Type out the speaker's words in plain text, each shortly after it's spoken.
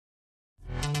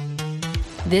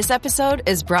This episode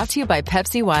is brought to you by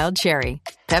Pepsi Wild Cherry.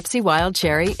 Pepsi Wild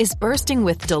Cherry is bursting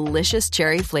with delicious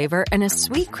cherry flavor and a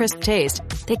sweet, crisp taste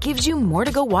that gives you more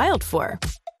to go wild for.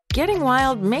 Getting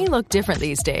wild may look different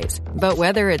these days, but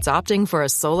whether it's opting for a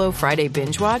solo Friday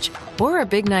binge watch or a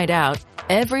big night out,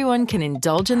 everyone can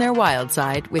indulge in their wild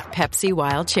side with Pepsi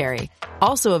Wild Cherry.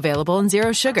 Also available in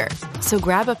Zero Sugar. So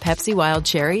grab a Pepsi Wild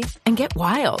Cherry and get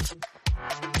wild.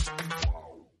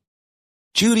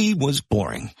 Judy was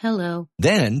boring. Hello.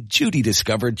 Then Judy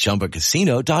discovered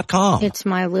ChumbaCasino.com. It's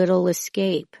my little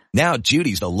escape. Now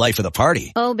Judy's the life of the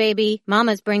party. Oh, baby,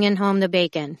 mama's bringing home the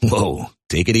bacon. Whoa,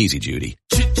 take it easy, Judy.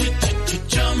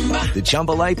 The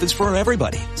Chumba life is for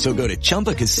everybody. So go to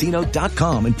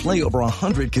ChumbaCasino.com and play over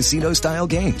 100 casino-style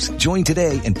games. Join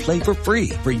today and play for free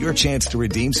for your chance to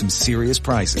redeem some serious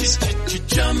prizes.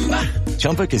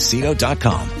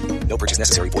 ChumbaCasino.com. No purchase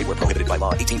necessary. Void where prohibited by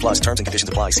law. 18 plus terms and conditions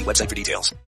apply. See website for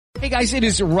details. Hey guys, it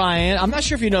is Ryan. I'm not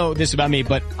sure if you know this about me,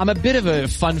 but I'm a bit of a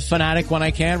fun fanatic when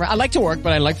I can. I like to work,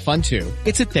 but I like fun too.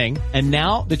 It's a thing. And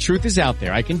now the truth is out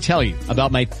there. I can tell you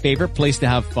about my favorite place to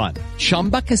have fun.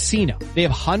 Chumba Casino. They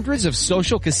have hundreds of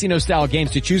social casino style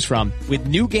games to choose from with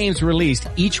new games released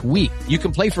each week. You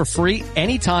can play for free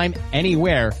anytime,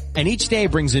 anywhere. And each day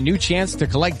brings a new chance to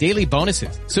collect daily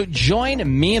bonuses. So join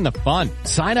me in the fun.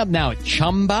 Sign up now at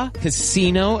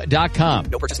ChumbaCasino.com.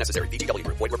 No purchase necessary. VGW.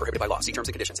 Void where prohibited by law. See terms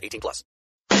and conditions. 18 plus.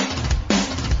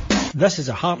 This is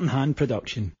a Heart and Hand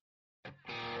production.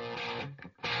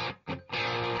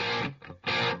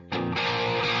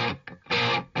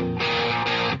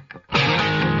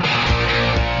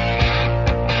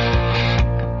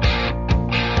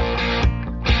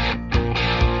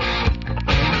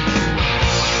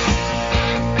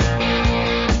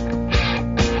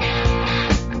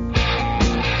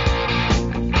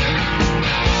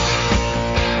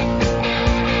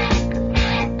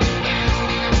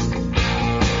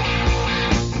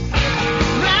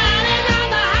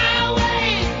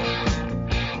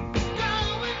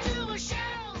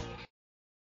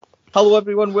 Hello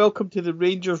everyone, welcome to the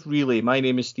Rangers Relay. My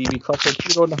name is Stevie Clifford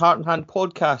here on the Heart and Hand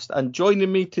podcast, and joining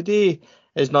me today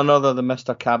is none other than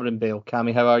Mr. Cameron Bale.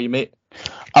 Cammy, how are you, mate?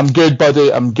 I'm good,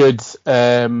 buddy. I'm good.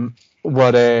 We're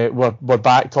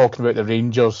back talking about the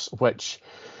Rangers, which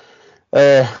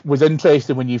was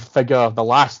interesting when you figure the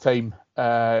last time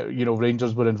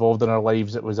Rangers were involved in our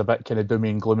lives. It was a bit kind of doomy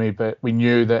and gloomy, but we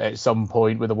knew that at some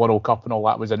point with the World Cup and all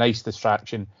that was a nice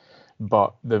distraction.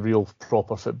 But the real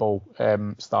proper football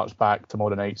starts back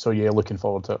tomorrow night. So, yeah, looking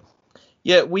forward to it.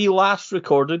 Yeah, we last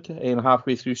recorded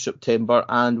halfway through September,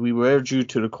 and we were due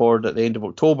to record at the end of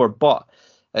October. But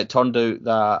it turned out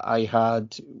that I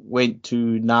had went to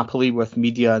Napoli with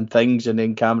media and things, and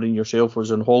then Cameron yourself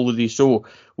was on holiday. So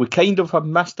we kind of have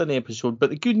missed an episode.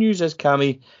 But the good news is,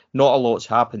 Cammy, not a lot's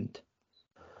happened.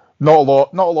 Not a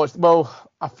lot. Well,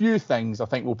 a few things I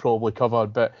think we'll probably cover,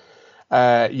 but...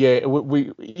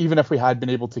 we even if we had been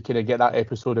able to kind of get that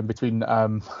episode in between, I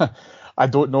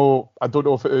don't know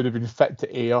if it would have been fit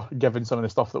to air given some of the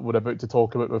stuff that we're about to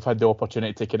talk about. We've had the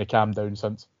opportunity to kind of calm down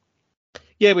since.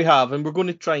 Yeah, we have, and we're going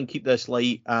to try and keep this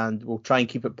light, and we'll try and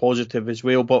keep it positive as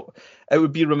well. But it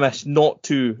would be remiss not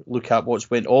to look at what's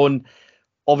went on.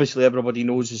 Obviously, everybody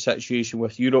knows the situation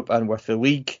with Europe and with the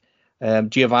league.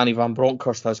 Giovanni Van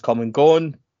Bronckhorst has come and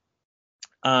gone.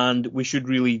 And we should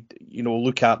really,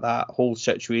 look at that whole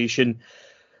situation.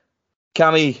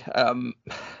 Cammy,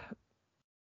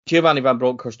 Giovanni Van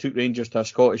Bronckhorst took Rangers to a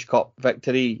Scottish Cup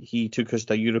victory. He took us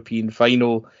to a European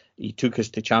final. He took us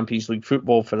to Champions League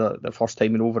football for the first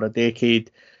time in over a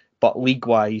decade. But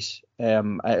league-wise,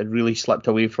 it had really slipped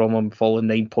away from him, falling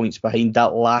 9 points behind.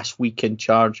 That last week in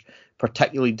charge,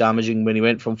 particularly damaging when he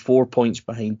went from 4 points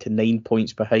behind to 9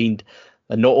 points behind.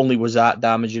 And not only was that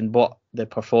damaging, but the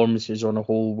performances on a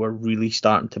whole were really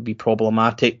starting to be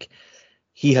problematic.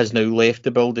 He has now left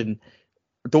the building.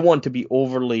 I don't want to be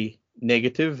overly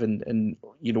negative and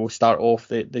start off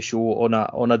the show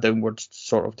on a downward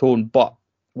sort of tone, but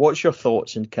what's your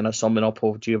thoughts and kind of summing up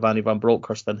of Giovanni Van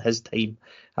Bronckhorst and his time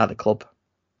at the club?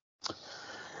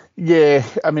 Yeah,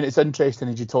 I mean, it's interesting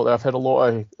as you talk there. I've heard a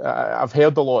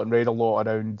lot and read a lot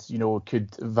around, could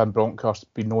Van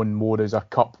Bronckhorst be known more as a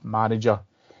cup manager?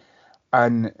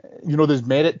 And, there's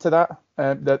merit to that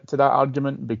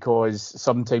argument, because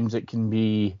sometimes it can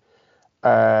be,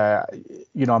 a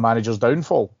manager's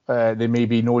downfall. They may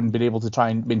be known being able to try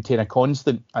and maintain a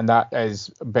constant, and that is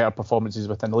better performances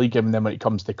within the league. And then when it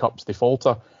comes to cups, they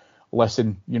falter.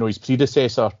 Listen, his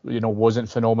predecessor, wasn't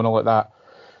phenomenal at that.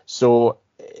 So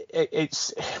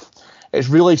it's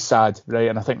really sad, right?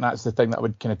 And I think that's the thing that I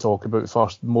would kind of talk about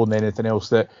first, more than anything else,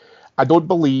 that I don't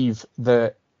believe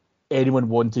that anyone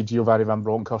wanted Giovanni Van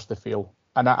Bronckhorst to fail.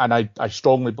 And I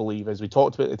strongly believe, as we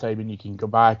talked about at the time, and you can go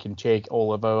back and check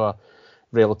all of our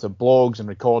relative blogs and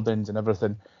recordings and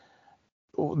everything,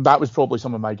 that was probably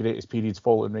some of my greatest periods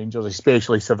following Rangers,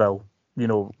 especially Seville,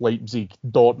 Leipzig,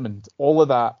 Dortmund. All of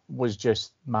that was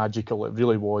just magical. It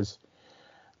really was.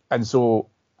 And so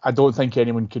I don't think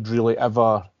anyone could really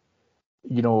ever,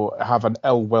 have an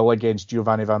ill will against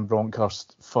Giovanni Van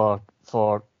Bronckhorst for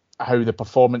how the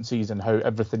performances and how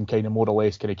everything kind of more or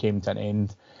less kind of came to an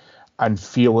end, and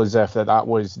feel as if that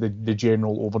was the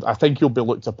general over. I think he'll be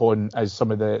looked upon as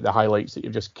some of the highlights that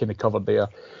you've just kind of covered there.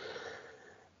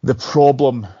 The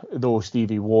problem, though,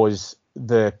 Stevie, was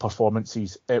the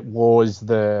performances. It was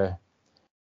the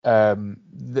kind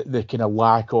of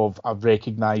lack of a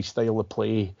recognised style of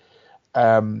play.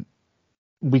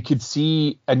 We could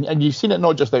see, and you've seen it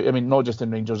not just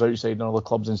in Rangers, outside in other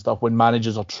clubs and stuff, when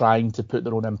managers are trying to put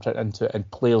their own imprint into it,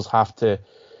 and players have to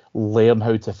learn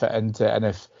how to fit into it. And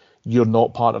if you're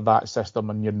not part of that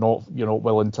system and you're not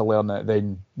willing to learn it,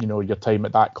 then your time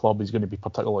at that club is going to be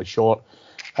particularly short.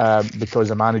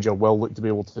 Because a manager will look to be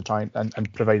able to try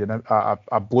and provide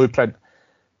a blueprint.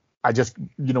 I just,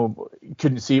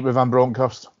 couldn't see it with Van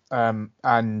Bronckhorst.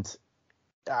 And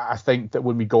I think that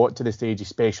when we got to the stage,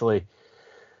 especially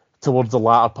towards the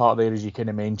latter part there, as you kind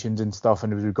of mentioned and stuff,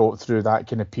 and as we got through that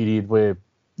kind of period where,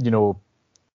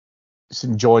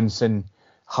 St Johnstone,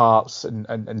 Hearts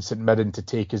and St Mirren to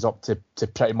take us up to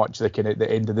pretty much the kind of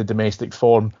the end of the domestic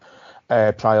form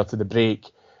prior to the break,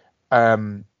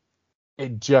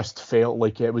 it just felt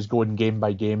like it was going game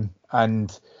by game,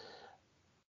 and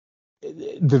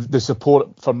the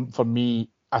support for me,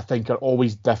 I think, are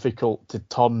always difficult to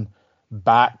turn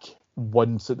back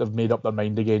once that they've made up their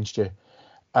mind against you.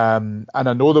 And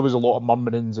I know there was a lot of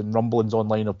murmurings and rumblings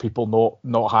online of people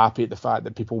not happy at the fact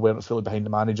that people weren't fully behind the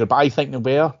manager, but I think they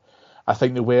were. I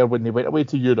think they were when they went away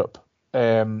to Europe,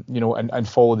 and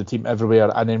followed the team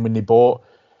everywhere, and then when they bought,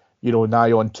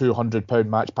 nigh on £200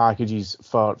 match packages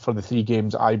for the 3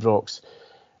 games at Ibrox.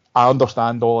 I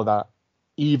understand all of that.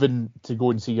 Even to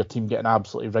go and see your team getting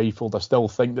absolutely rifled, I still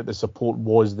think that the support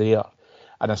was there.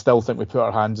 And I still think we put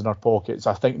our hands in our pockets.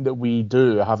 I think that we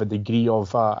do have a degree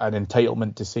of an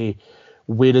entitlement to say,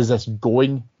 where is this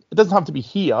going? It doesn't have to be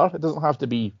here. It doesn't have to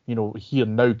be, here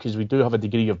now, because we do have a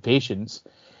degree of patience.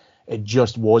 It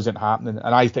just wasn't happening.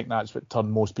 And I think that's what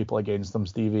turned most people against them,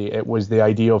 Stevie. It was the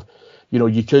idea of,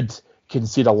 you could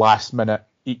concede a last minute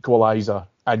equaliser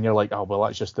and you're like, oh, well,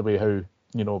 that's just the way how,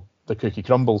 the cookie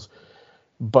crumbles.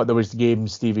 But there was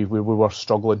games, Stevie, where we were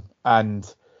struggling. And,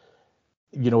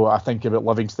 I think about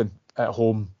Livingston at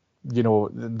home,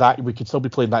 that we could still be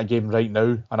playing that game right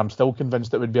now. And I'm still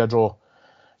convinced it would be a draw.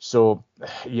 So,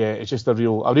 yeah, it's just a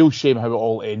real shame how it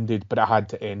all ended, but it had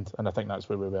to end. And I think that's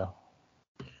where we were.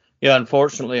 Yeah,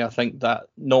 unfortunately, I think that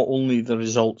not only the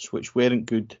results, which weren't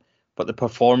good, but the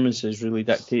performances really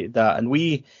dictated that. And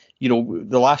we,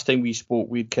 the last time we spoke,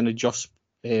 we'd kind of just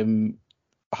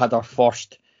had our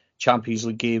first Champions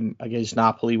League game against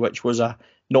Napoli, which was a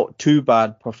not too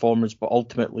bad performance, but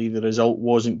ultimately the result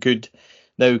wasn't good.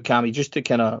 Now, Cammy, just to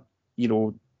kind of,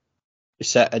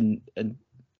 sit and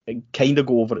kind of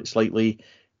go over it slightly,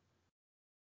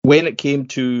 when it came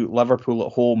to Liverpool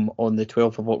at home on the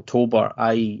 12th of October,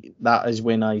 that is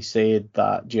when I said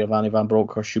that Giovanni Van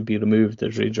Bronckhorst should be removed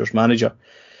as Rangers manager.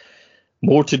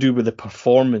 More to do with the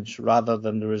performance rather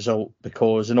than the result,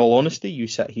 because in all honesty, you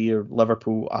sit here,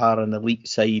 Liverpool are an elite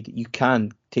side. You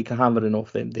can take a hammering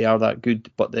off them. They are that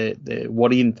good. But the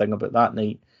worrying thing about that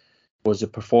night was the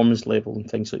performance level and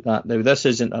things like that. Now, this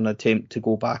isn't an attempt to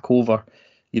go back over,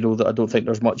 that I don't think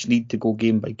there's much need to go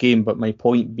game by game. But my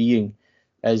point being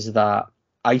is that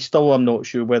I still am not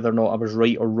sure whether or not I was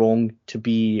right or wrong to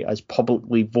be as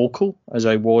publicly vocal as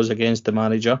I was against the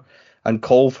manager and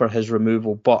call for his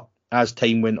removal. But as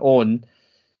time went on,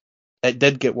 it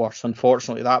did get worse.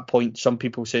 Unfortunately, at that point, some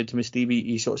people said to me, Stevie,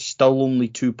 he's still only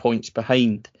 2 points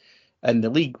behind in the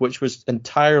league, which was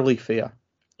entirely fair.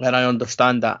 And I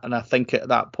understand that. And I think at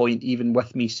that point, even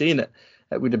with me saying it,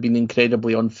 it would have been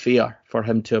incredibly unfair for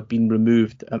him to have been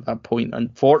removed at that point.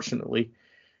 Unfortunately,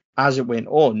 as it went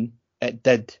on, it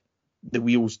did. The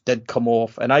wheels did come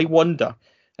off. And I wonder,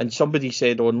 and somebody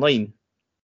said online,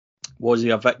 was he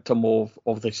a victim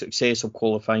of the success of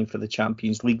qualifying for the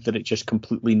Champions League, that it just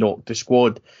completely knocked the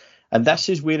squad? And this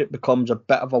is where it becomes a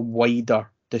bit of a wider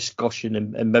discussion,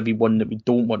 and maybe one that we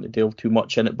don't want to delve too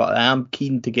much in it, but I am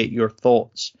keen to get your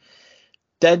thoughts.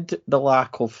 Did the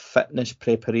lack of fitness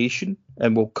preparation,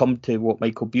 and we'll come to what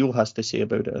Michael Beale has to say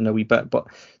about it in a wee bit, but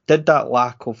did that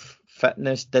lack of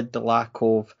fitness, did the lack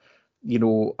of,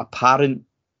 apparent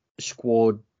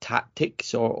squad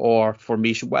tactics or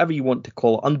formation, whatever you want to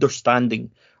call it,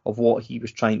 understanding of what he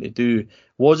was trying to do.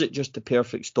 Was it just the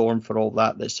perfect storm for all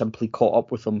that simply caught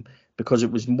up with him? Because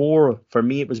it was more, for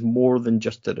me, it was more than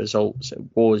just the results. It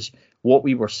was what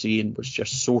we were seeing was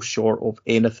just so short of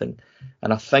anything.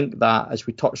 And I think that, as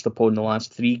we touched upon the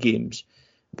last 3 games,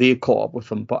 they caught up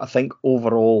with him. But I think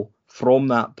overall, from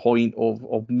that point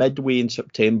of midway in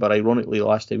September, ironically,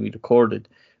 last time we recorded,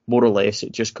 more or less,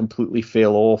 it just completely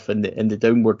fell off, and the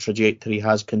downward trajectory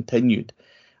has continued.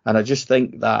 And I just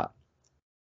think that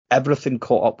everything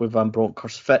caught up with Van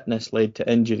Bronckhorst. Fitness led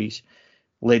to injuries,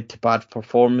 led to bad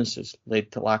performances,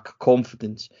 led to lack of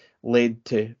confidence, led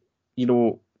to,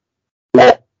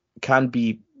 what can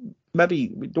be,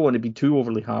 maybe we don't want to be too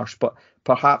overly harsh, but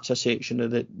perhaps a section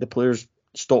of the players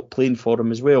stopped playing for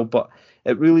him as well. But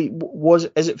it really was,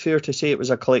 is it fair to say it was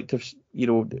a collective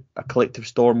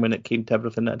storm when it came to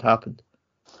everything that had happened?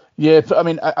 Yeah, I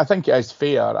mean, I think it is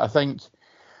fair. I think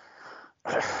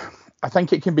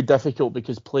it can be difficult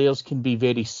because players can be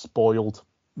very spoiled,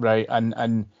 right?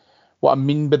 And what I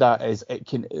mean by that is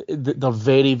they're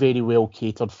very, very well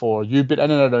catered for. You've been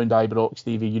in and around Ibrox,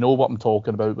 Stevie. You know what I'm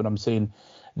talking about when I'm saying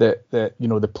that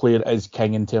the player is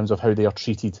king in terms of how they are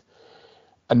treated.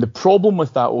 And the problem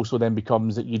with that also then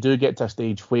becomes that you do get to a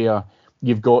stage where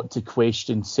you've got to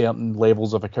question certain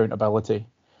levels of accountability.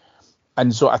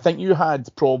 And so I think you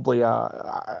had probably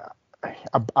a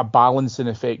balancing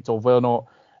effect of whether or not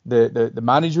the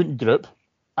management group,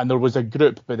 and there was a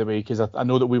group, by the way, because I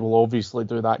know that we will obviously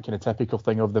do that kind of typical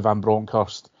thing of the Van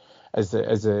Bronckhorst as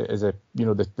the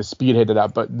spearhead of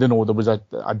that, but there was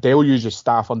a deluge of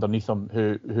staff underneath him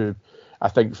who I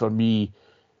think for me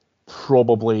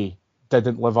probably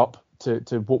didn't live up to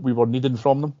what we were needing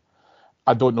from them.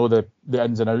 I don't know the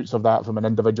ins and outs of that from an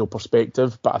individual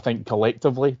perspective, but I think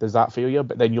collectively there's that failure.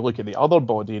 But then you look at the other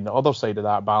body and the other side of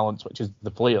that balance, which is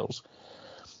the players.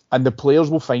 And the players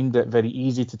will find it very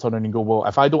easy to turn around and go, well,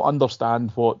 if I don't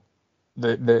understand what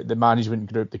the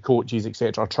management group, the coaches,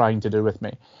 etc., are trying to do with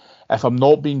me, if I'm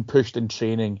not being pushed in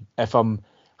training, if I'm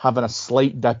having a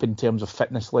slight dip in terms of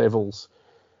fitness levels,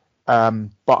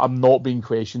 but I'm not being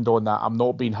questioned on that, I'm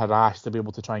not being harassed to be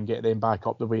able to try and get them back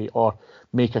up the way or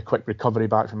make a quick recovery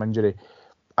back from injury,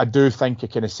 I do think a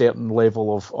kind of certain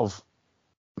level of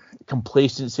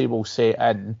complacency will set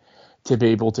in to be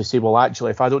able to say, well, actually,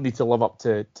 if I don't need to live up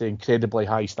to incredibly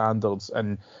high standards,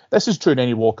 and this is true in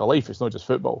any walk of life, it's not just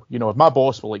football. If my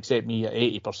boss will accept me at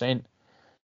 80%,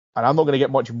 and I'm not going to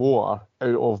get much more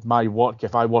out of my work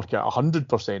if I work at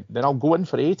 100%, then I'll go in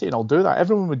for 80 and I'll do that.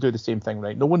 Everyone would do the same thing,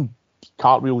 right? No one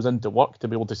cartwheels into work to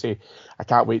be able to say, I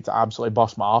can't wait to absolutely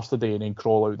bust my arse today and then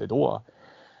crawl out the door.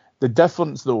 The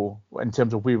difference, though, in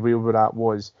terms of where we were at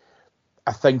was,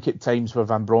 I think at times for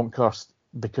Van Bronckhorst,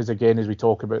 because again, as we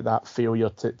talk about that failure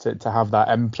to have that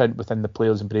imprint within the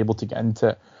players and be able to get into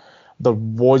it, there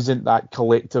wasn't that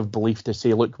collective belief to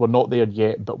say, look, we're not there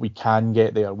yet, but we can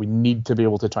get there. We need to be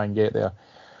able to try and get there.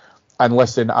 And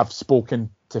listen, I've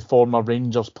spoken to former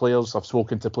Rangers players. I've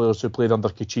spoken to players who played under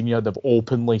Coutinho. They've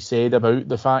openly said about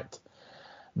the fact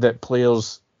that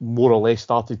players more or less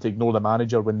started to ignore the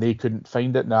manager when they couldn't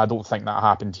find it. Now, I don't think that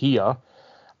happened here.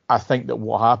 I think that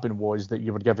what happened was that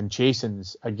you were given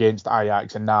chasings against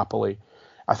Ajax and Napoli.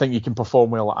 I think you can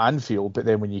perform well at Anfield, but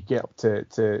then when you get up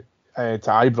to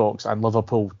Ibrox and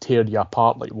Liverpool tear you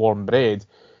apart like warm bread,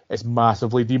 it's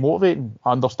massively demotivating.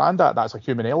 I understand that. That's a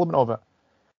human element of it.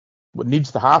 What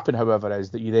needs to happen, however,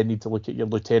 is that you then need to look at your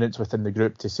lieutenants within the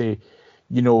group to say,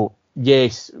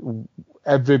 yes,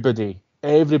 everybody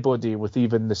with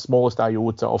even the smallest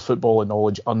iota of football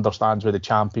knowledge understands where the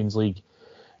Champions League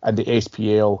and the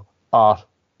SPL are,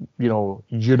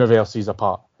 universes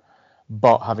apart.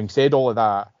 But having said all of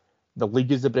that, the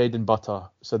league is the bread and butter.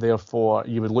 So therefore,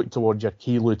 you would look towards your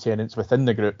key lieutenants within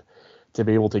the group to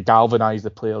be able to galvanise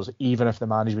the players, even if the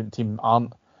management team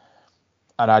aren't.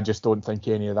 And I just don't think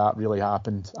any of that really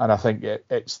happened. And I think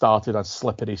it started a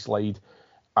slippery slide,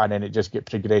 and then it just get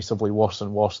progressively worse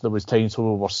and worse. There was times where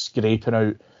we were scraping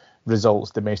out results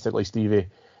domestically, Stevie,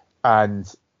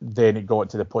 and then it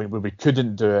got to the point where we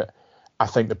couldn't do it. I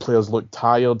think the players looked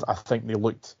tired. I think they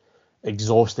looked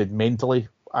exhausted mentally.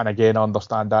 And again, I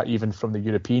understand that even from the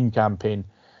European campaign.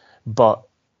 But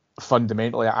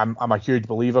fundamentally, I'm a huge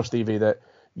believer, Stevie, that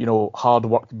hard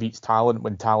work beats talent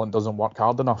when talent doesn't work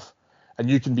hard enough. And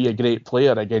you can be a great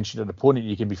player against your opponent,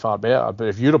 you can be far better. But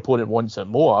if your opponent wants it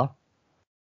more,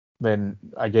 then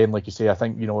again, like you say, I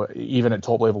think, even at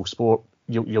top level sport,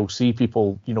 you'll see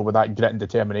people, with that grit and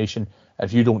determination.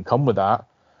 If you don't come with that,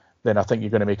 then I think you're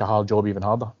going to make a hard job even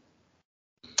harder.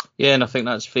 Yeah, and I think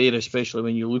that's fair, especially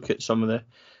when you look at some of the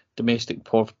domestic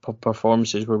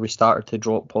performances where we started to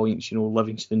drop points.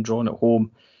 Livingston drawn at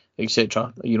home,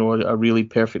 etc. You know, a really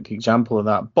perfect example of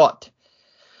that. But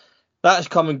that has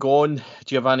come and gone.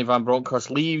 Giovanni Van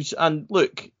Bronckhorst leaves, and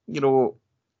look, you know,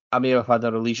 I may have had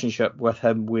a relationship with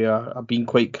him where I've been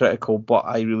quite critical, but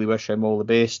I really wish him all the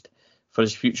best for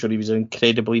his future. He was an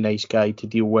incredibly nice guy to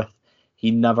deal with.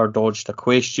 He never dodged a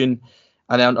question.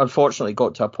 And I unfortunately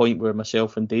got to a point where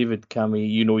myself and David, Cammy,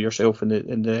 you know yourself, in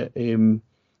the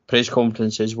press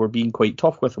conferences, were being quite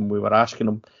tough with him. We were asking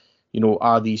him, you know,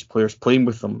 are these players playing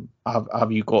with them?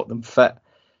 Have you got them fit?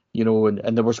 You know,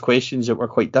 and there was questions that were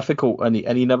quite difficult, and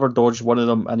he never dodged one of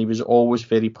them, and he was always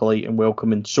very polite and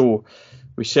welcoming. So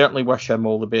we certainly wish him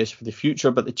all the best for the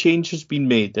future, but the change has been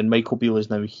made, and Michael Beale is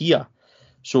now here.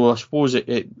 So I suppose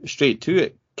it straight to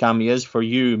it, Cammy, is for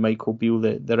you, Michael Beale,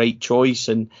 the right choice?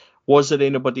 And was there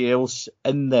anybody else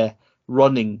in the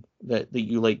running that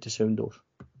you like the sound of?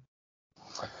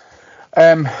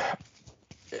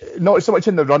 Not so much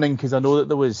in the running, because I know that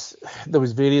there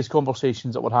was various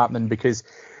conversations that were happening, because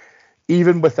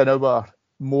even within our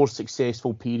more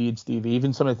successful period, Steve,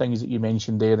 even some of the things that you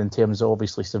mentioned there in terms of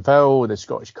obviously Seville, the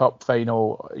Scottish Cup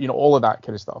final, you know, all of that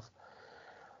kind of stuff,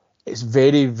 it's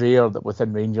very rare that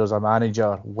within Rangers a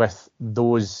manager with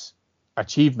those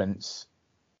achievements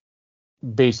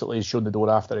basically is shown the door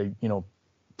after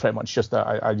pretty much just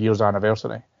a year's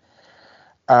anniversary.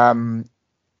 And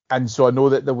so I know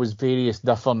that there was various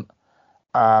different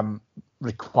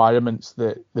requirements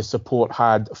that the support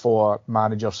had for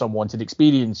managers. Some wanted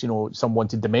experience, some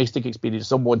wanted domestic experience,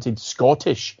 some wanted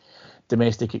Scottish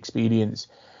domestic experience.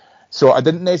 So I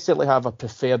didn't necessarily have a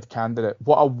preferred candidate.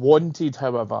 What I wanted,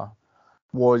 however,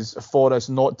 was for us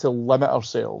not to limit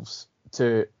ourselves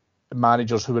to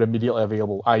managers who were immediately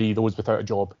available, i.e. those without a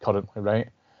job currently, right?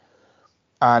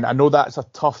 And I know that's a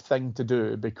tough thing to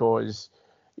do, because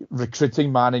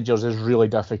recruiting managers is really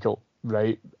difficult,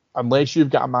 right? Unless you've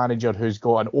got a manager who's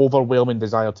got an overwhelming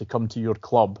desire to come to your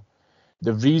club,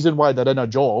 the reason why they're in a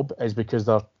job is because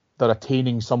they're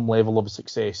attaining some level of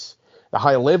success. The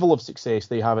higher level of success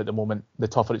they have at the moment, the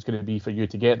tougher it's going to be for you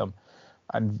to get them.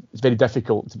 And it's very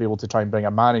difficult to be able to try and bring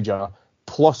a manager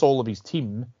plus all of his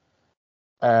team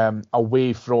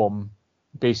away from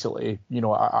basically,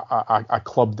 a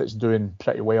club that's doing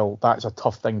pretty well. That's a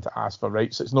tough thing to ask for,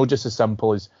 right? So it's not just as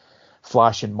simple as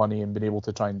flashing money and being able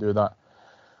to try and do that.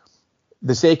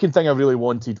 The second thing I really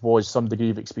wanted was some degree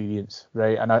of experience,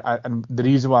 right? And the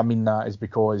reason why I mean that is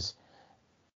because,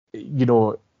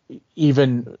 even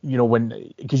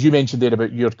because you mentioned there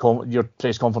about your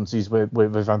press conferences with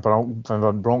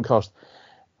Van Bronckhorst.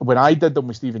 When I did them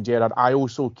with Steven Gerrard, I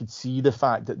also could see the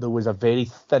fact that there was a very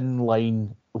thin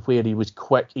line where he was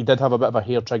quick. He did have a bit of a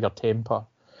hair trigger temper.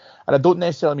 And I don't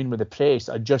necessarily mean with the press.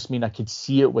 I just mean I could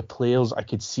see it with players. I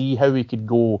could see how he could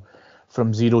go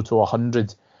from 0 to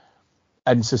 100.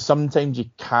 And so sometimes you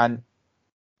can't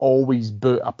always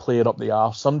boot a player up the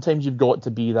arse. Sometimes you've got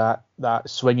to be that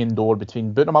swinging door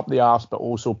between booting him up the arse but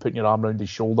also putting your arm around his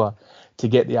shoulder to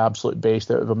get the absolute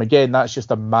best out of him. Again, that's just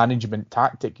a management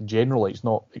tactic generally. It's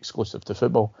not exclusive to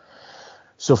football.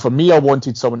 So for me, I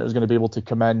wanted someone that was going to be able to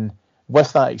come in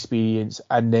with that experience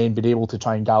and then be able to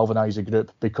try and galvanise a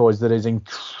group, because there's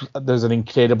an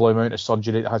incredible amount of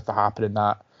surgery that has to happen in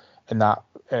that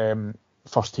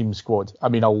first team squad. I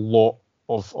mean, a lot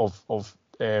of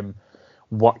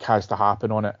work has to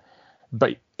happen on it.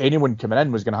 But anyone coming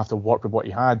in was going to have to work with what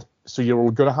he had. So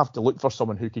you're going to have to look for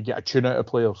someone who could get a tune out of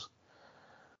players.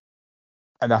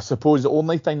 And I suppose the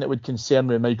only thing that would concern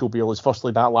me with Michael Beale is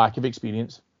firstly that lack of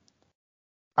experience.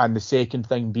 And the second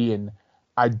thing being,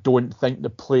 I don't think the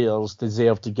players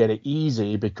deserve to get it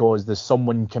easy because there's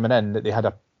someone coming in that they had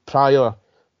a prior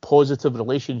positive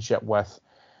relationship with.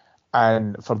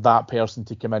 And for that person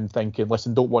to come in thinking,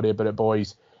 listen, don't worry about it,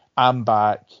 boys. I'm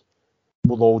back.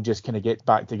 We'll all just kind of get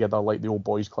back together like the old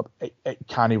boys club. It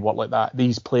can't work like that.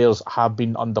 These players have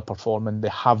been underperforming. They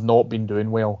have not been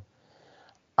doing well.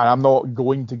 And I'm not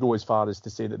going to go as far as to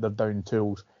say that they're down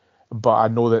tools, but I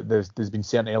know that there's been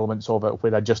certain elements of it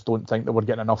where I just don't think that we're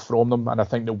getting enough from them, and I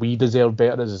think that we deserve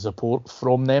better as a support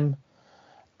from them.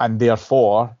 And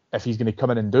therefore, if he's going to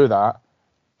come in and do that,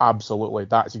 absolutely,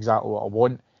 that's exactly what I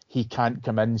want. He can't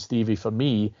come in, Stevie, for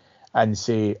me, and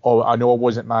say, oh, I know I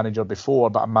wasn't manager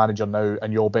before, but I'm manager now,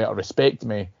 and you all better respect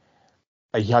me.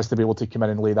 He has to be able to come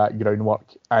in and lay that groundwork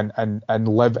and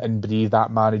live and breathe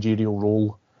that managerial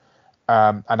role.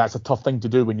 And that's a tough thing to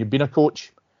do when you've been a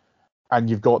coach and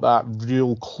you've got that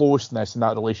real closeness in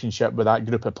that relationship with that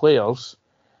group of players,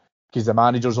 because the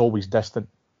manager's always distant,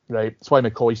 right? That's why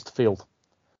McCoist failed.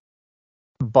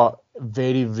 But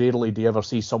very rarely do you ever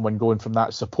see someone going from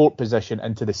that support position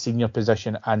into the senior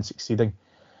position and succeeding.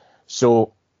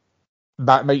 So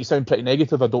that might sound pretty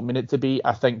negative. I don't mean it to be.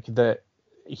 I think that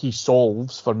he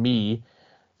solves, for me,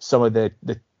 some of the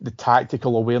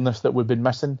tactical awareness that we've been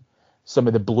missing, some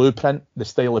of the blueprint, the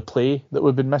style of play that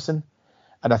we've been missing.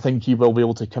 And I think he will be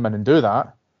able to come in and do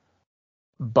that.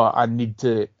 But I need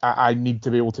to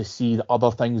be able to see the other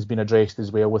things being addressed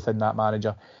as well within that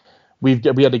manager. We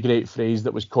had a great phrase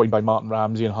that was coined by Martin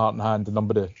Ramsey in Heart and Hand a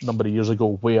number of years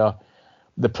ago, where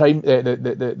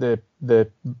the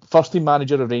first team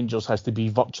manager of Rangers has to be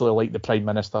virtually like the Prime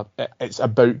Minister. It's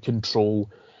about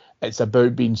control. It's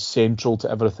about being central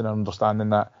to everything and understanding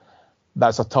that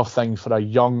that's a tough thing for a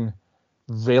young,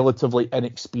 relatively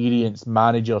inexperienced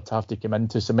manager to have to come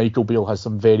into. So Michael Beale has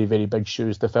some very, very big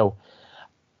shoes to fill.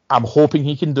 I'm hoping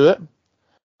he can do it.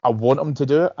 I want him to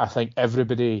do it. I think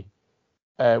everybody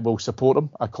will support him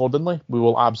accordingly. We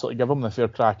will absolutely give him the fair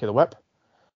crack of the whip.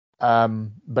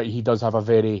 But he does have a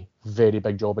very, very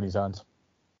big job in his hands.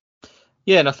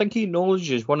 Yeah, and I think he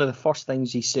acknowledges one of the first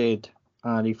things he said,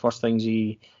 and the first things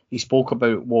he spoke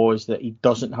about was that he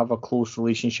doesn't have a close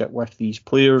relationship with these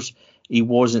players. He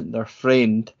wasn't their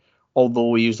friend,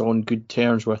 although he was on good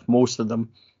terms with most of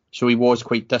them. So he was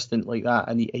quite distant like that,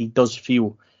 and he does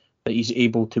feel that he's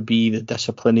able to be the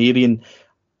disciplinarian.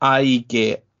 I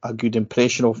get a good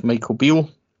impression of Michael Beale,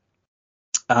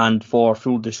 and for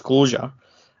full disclosure,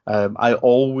 I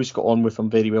always got on with him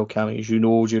very well, Cammy, as you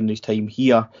know, during his time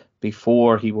here.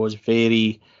 Before, he was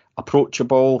very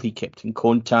approachable. He kept in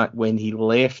contact. When he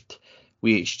left,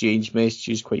 we exchanged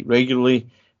messages quite regularly,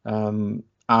 and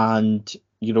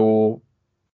you know,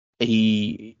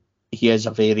 he is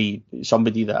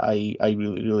somebody that I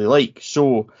really, really like.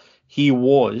 So he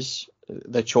was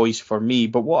the choice for me.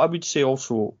 But what I would say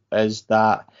also is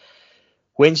that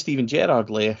when Steven Gerrard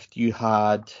left, you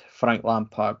had Frank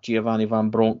Lampard, Giovanni Van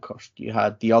Bronckhorst, you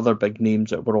had the other big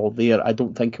names that were all there. I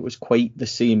don't think it was quite the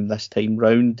same this time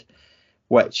round,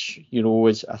 which, you know,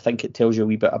 I think it tells you a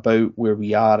wee bit about where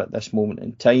we are at this moment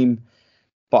in time.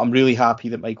 But I'm really happy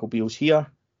that Michael Beale's here,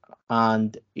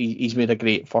 and he's made a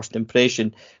great first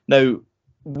impression. Now,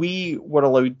 we were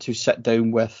allowed to sit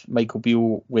down with Michael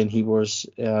Beale when he was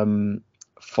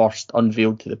first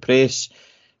unveiled to the press.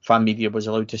 Fan media was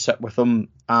allowed to sit with him,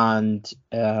 and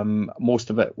most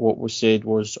of it, what was said,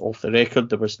 was off the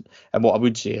record. And what I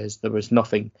would say is there was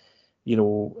nothing, you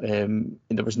know,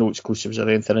 there was no exclusives or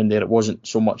anything in there. It wasn't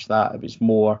so much that; it was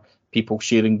more people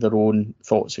sharing their own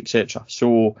thoughts, etc.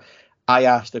 So I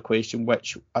asked a question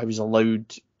which I was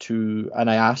allowed to, and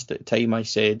I asked at the time, I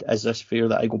said, is this fair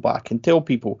that I go back and tell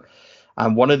people?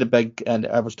 And and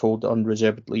I was told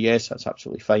unreservedly, yes, that's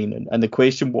absolutely fine. And the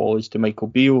question was to Michael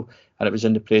Beale, and it was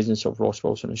in the presence of Ross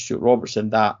Wilson and Stuart Robertson,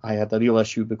 that I had a real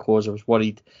issue because I was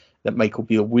worried that Michael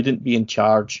Beale wouldn't be in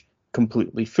charge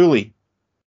completely fully.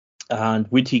 And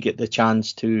would he get the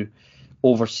chance to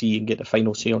oversee and get the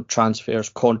final say on transfers,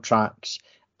 contracts,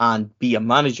 and be a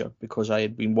manager? Because I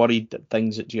had been worried that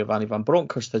things that Giovanni Van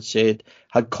Bronckhorst had said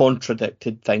had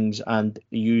contradicted things, and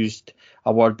used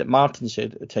a word that Martin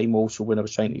said at the time also when I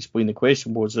was trying to explain the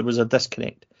question, was there was a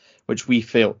disconnect, which we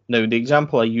felt. Now, the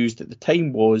example I used at the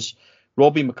time was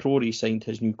Robbie McCrory signed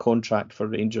his new contract for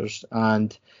Rangers,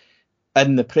 and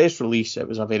in the press release, it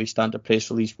was a very standard press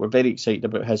release, we're very excited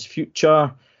about his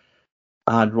future.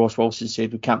 And Ross Wilson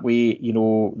said, we can't wait, you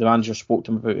know, the manager spoke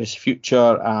to him about his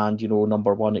future and, you know,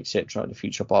 number one, etc. in the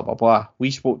future, blah, blah, blah.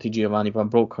 We spoke to Giovanni Van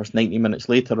Bronckhorst 90 minutes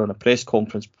later on a press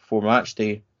conference before match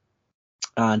day,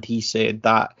 and he said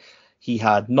that he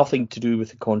had nothing to do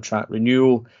with the contract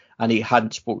renewal, and he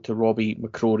hadn't spoke to Robbie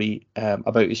McCrory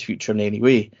about his future in any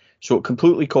way. So it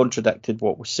completely contradicted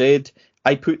what was said.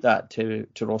 I put that to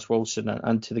Ross Wilson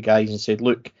and to the guys and said,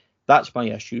 look, that's my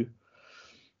issue.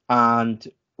 And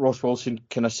Ross Wilson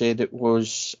kind of said it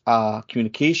was a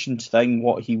communications thing.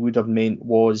 What he would have meant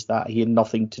was that he had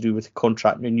nothing to do with the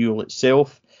contract renewal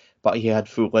itself, but he had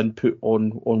full input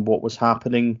on what was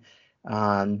happening.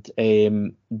 And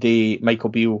Michael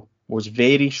Beale was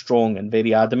very strong and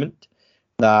very adamant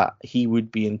that he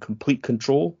would be in complete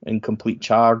control, in complete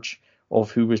charge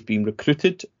of who was being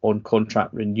recruited, on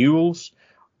contract renewals,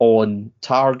 on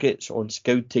targets, on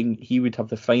scouting. He would have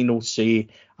the final say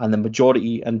and the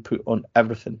majority input on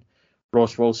everything.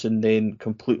 Ross Wilson then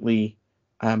completely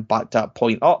backed that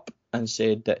point up and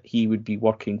said that he would be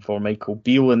working for Michael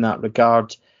Beale in that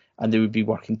regard, and they would be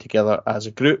working together as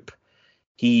a group.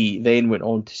 He then went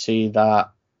on to say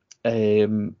that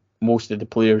most of the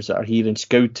players that are here and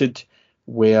scouted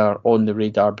were on the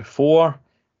radar before,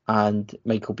 and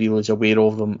Michael Beale is aware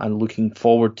of them and looking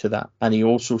forward to that. And he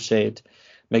also said,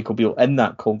 Michael Beale, in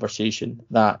that conversation,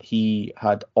 that he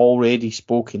had already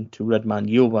spoken to Ridman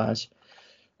Yilmaz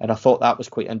And I thought that was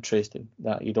quite interesting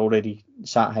that he'd already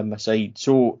sat him aside.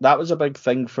 So that was a big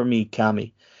thing for me,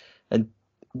 Cammy. And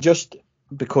just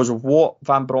because of what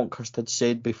Van Bronckhorst had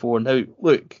said before. Now,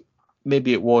 look,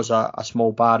 maybe it was a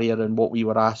small barrier in what we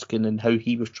were asking and how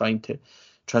he was trying to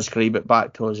transcribe it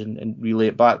back to us and relay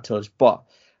it back to us. But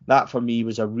that for me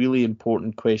was a really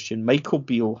important question. Michael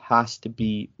Beale has to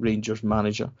be Rangers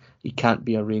manager. He can't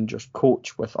be a Rangers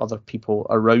coach with other people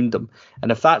around him.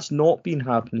 And if that's not been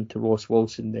happening to Ross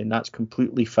Wilson, then that's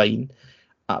completely fine.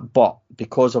 But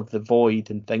because of the void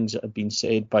and things that have been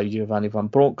said by Giovanni Van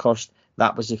Bronckhorst,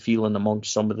 that was the feeling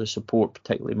amongst some of the support,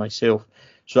 particularly myself.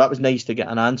 So that was nice to get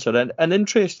an answer. And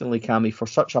interestingly, Cammy, for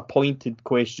such a pointed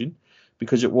question,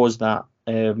 because it was that,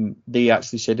 they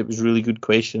actually said it was a really good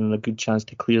question and a good chance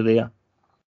to clear the air.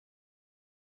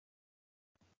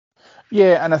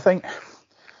 Yeah, and I think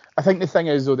the thing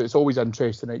is, though, that it's always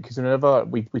interesting, right? Because whenever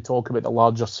we talk about the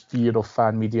larger sphere of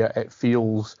fan media, it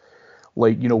feels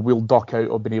like, we'll duck out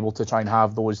of being able to try and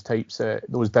have those types of,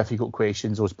 those difficult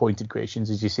questions, those pointed questions,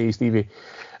 as you say, Stevie.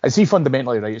 And see,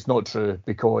 fundamentally, right, it's not true,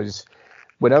 because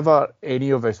whenever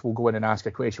any of us will go in and ask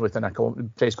a question within a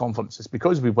press conference, it's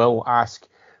because we will ask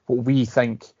what we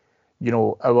think,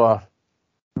 our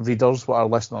readers, what our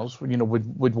listeners,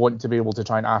 would want to be able to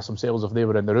try and ask themselves if they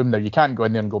were in the room. Now, you can't go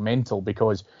in there and go mental,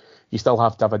 because you still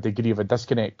have to have a degree of a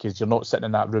disconnect, because you're not sitting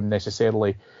in that room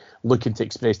necessarily looking to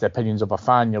express the opinions of a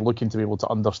fan. You're looking to be able to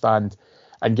understand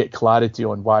and get clarity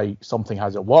on why something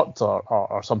hasn't worked,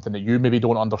 or something that you maybe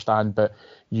don't understand, but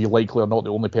you likely are not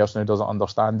the only person who doesn't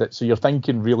understand it. So you're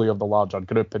thinking really of the larger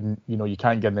group, and you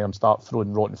can't get in there and start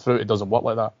throwing rotten fruit. It doesn't work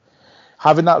like that.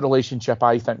 Having that relationship,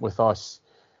 I think, with us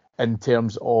in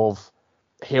terms of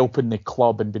helping the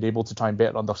club and being able to try and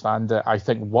better understand it, I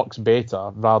think works better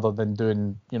rather than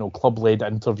doing, club-led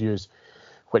interviews,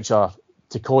 which are,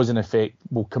 to cause and effect,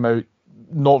 will come out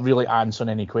not really answering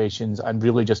any questions and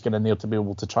really just getting in there to be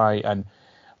able to try and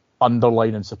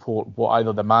underline and support what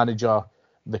either the manager,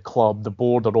 the club, the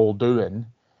board are all doing,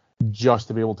 just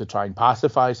to be able to try and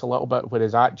pacify us a little bit.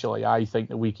 Whereas actually, I think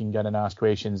that we can get in and ask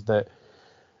questions that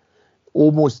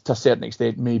almost to a certain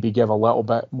extent maybe give a little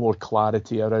bit more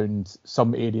clarity around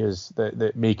some areas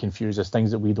that may confuse us,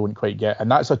 things that we don't quite get.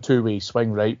 And that's a two-way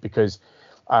swing, right? Because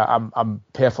I'm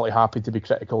perfectly happy to be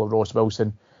critical of Ross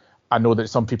Wilson. I know that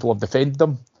some people have defended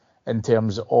him in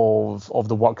terms of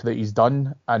the work that he's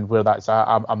done and where that's at.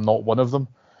 I'm not one of them.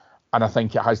 And I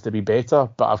think it has to be better.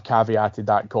 But I've caveated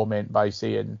that comment by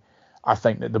saying I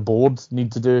think that the board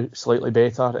need to do slightly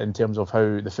better in terms of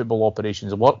how the football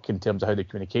operations work, in terms of how the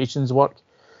communications work.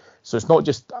 So it's not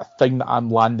just a thing that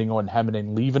I'm landing on him and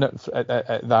then leaving it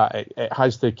at that. It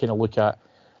has to kind of look at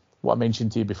what I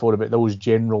mentioned to you before about those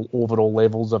general overall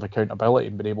levels of accountability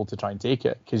and being able to try and take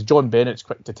it. Because John Bennett's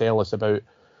quick to tell us about,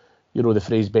 the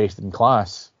phrase best in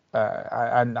class.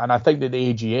 And I think that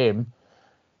the AGM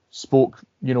spoke,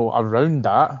 around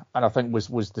that, and I think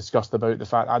was discussed about the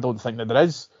fact I don't think that there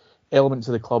is elements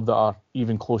of the club that are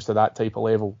even close to that type of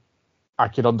level. I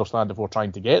could understand if we're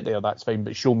trying to get there, that's fine,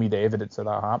 but show me the evidence of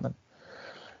that happening.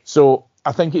 So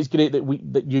I think it's great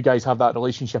that you guys have that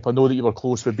relationship. I know that you were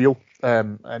close with Beale,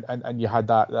 and you had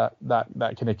that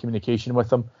kind of communication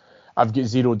with him. I've got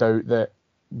zero doubt that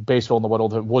best will in the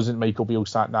world, if it wasn't Michael Beale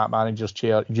sat in that manager's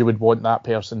chair, you would want that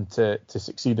person to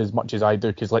succeed as much as I do,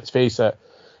 because let's face it,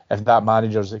 if that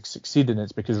manager's succeeding,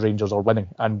 it's because Rangers are winning,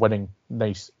 and winning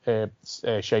nice,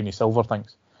 shiny silver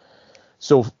things.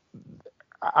 So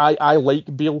I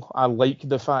like Beale. I like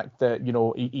the fact that,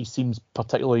 he seems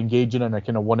particularly engaging in a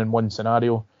kind of one-on-one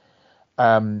scenario.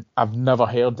 I've never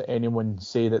heard anyone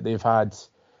say that they've had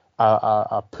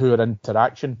a poor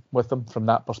interaction with him from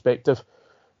that perspective.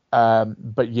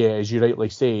 But yeah, as you rightly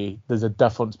say, there's a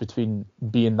difference between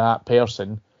being that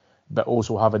person but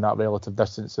also having that relative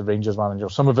distance to Rangers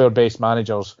managers. Some of our best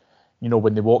managers,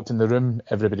 when they walked in the room,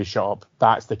 everybody shut up.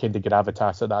 That's the kind of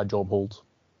gravitas that job holds.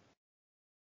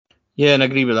 Yeah, and I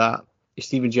agree with that.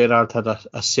 Steven Gerrard had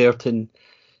a certain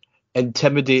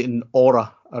intimidating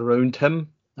aura around him.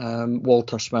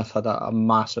 Walter Smith had a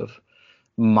massive,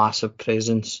 massive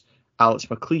presence. Alex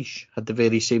McLeish had the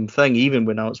very same thing. Even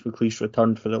when Alex McLeish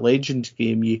returned for the Legends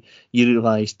game, you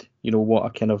realised, what a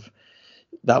kind of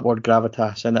that word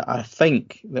gravitas. And I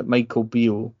think that Michael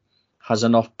Beale has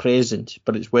enough presence,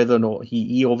 but it's whether or not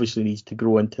he obviously needs to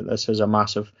grow into this as a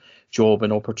massive job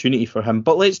and opportunity for him.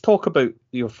 But let's talk about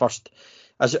your first,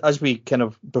 as we kind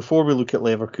of, before we look at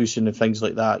Leverkusen and things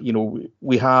like that,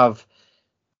 we have,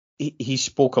 he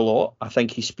spoke a lot. I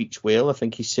think he speaks well. I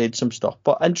think he said some stuff.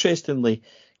 But interestingly,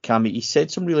 Cammy, he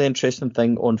said some really interesting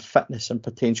thing on fitness and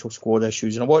potential squad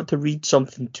issues. And I wanted to read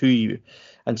something to you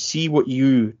and see what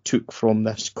you took from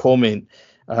this comment.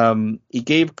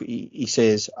 He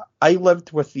says, I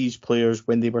lived with these players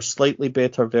when they were slightly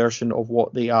better version of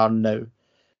what they are now.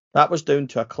 That was down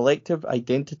to a collective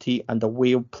identity and a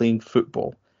way of playing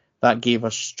football. That gave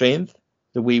us strength,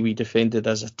 the way we defended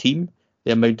as a team,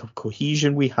 the amount of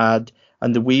cohesion we had,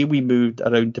 and the way we moved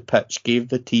around the pitch gave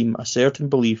the team a certain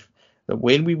belief that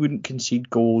when we wouldn't concede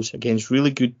goals against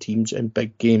really good teams in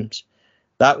big games,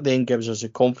 that then gives us the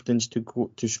confidence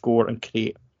to score and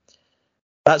create.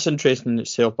 That's interesting in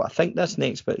itself, but I think this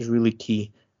next bit is really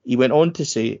key. He went on to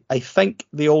say, I think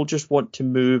they all just want to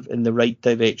move in the right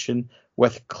direction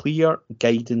with clear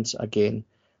guidance again.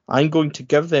 I'm going to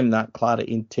give them that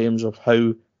clarity in terms of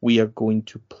how we are going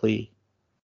to play.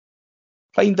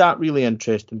 Find that really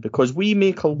interesting because we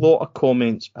make a lot of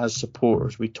comments as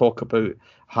supporters. We talk about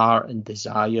heart and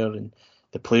desire and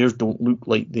the players don't look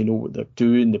like they know what they're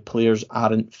doing. The players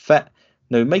aren't fit.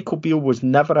 Now, Michael Beale was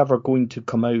never ever going to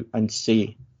come out and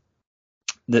say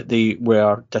that they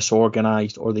were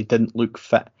disorganised or they didn't look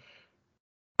fit.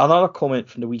 Another comment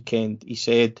from the weekend, he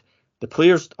said, the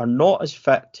players are not as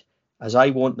fit as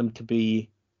I want them to be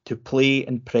to play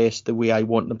and press the way I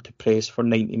want them to press for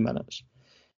 90 minutes.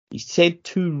 He said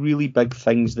two really big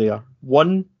things there.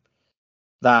 One,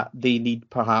 that they need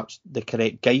perhaps the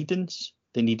correct guidance.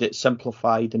 They need it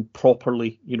simplified and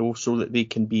properly, so that they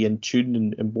can be in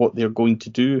tune in what they're going to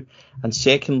do. And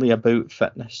secondly, about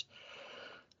fitness.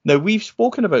 Now, we've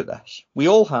spoken about this. We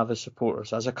all have as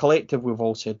supporters. As a collective, we've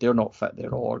all said they're not fit, they're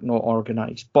not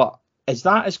organised. But is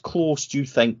that as close, do you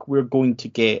think, we're going to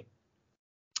get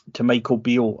to Michael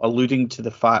Beale alluding to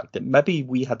the fact that maybe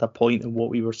we had a point in what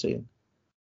we were saying?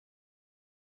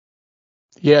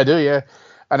 Yeah, I do, yeah.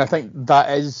 And I think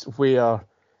that is where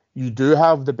you do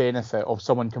have the benefit of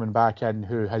someone coming back in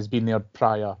who has been there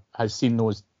prior, has seen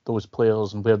those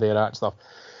players and where they're at and stuff.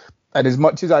 And as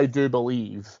much as I do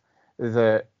believe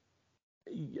that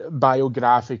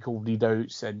biographical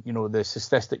readouts and the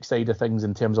statistic side of things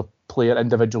in terms of player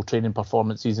individual training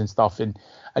performances and stuff, and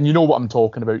you know what I'm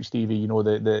talking about, Stevie,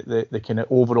 the kind of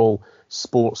overall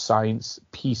sports science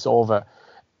piece of it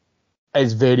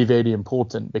is very, very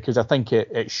important, because I think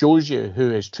it shows you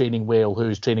who is training well, who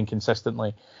is training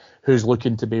consistently, who's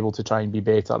looking to be able to try and be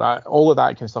better. All of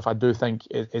that kind of stuff I do think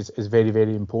is very,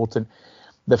 very important.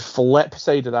 The flip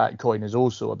side of that coin is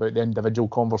also about the individual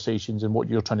conversations and what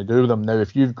you're trying to do with them. Now,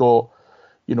 if you've got,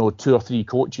 2 or 3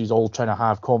 coaches all trying to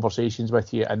have conversations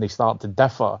with you and they start to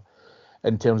differ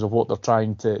in terms of what they're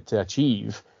trying to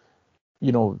achieve,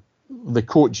 the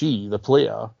coachee, the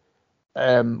player,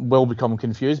 will become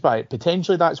confused by it.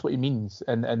 Potentially that's what he means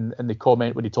in the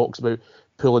comment when he talks about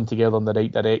pulling together in the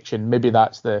right direction. Maybe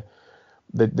that's the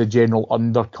general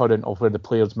undercurrent of where the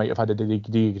players might have had a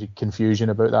degree of confusion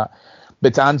about that.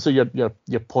 But to answer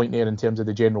your point there in terms of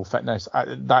the general fitness,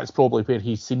 that's probably where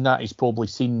he's seen that. He's probably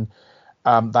seen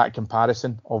that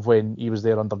comparison of when he was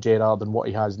there under Gerrard and what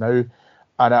he has now.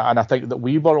 And I think that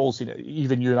we were all seeing it.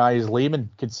 Even you and I as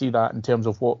laymen could see that in terms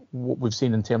of what we've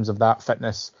seen in terms of that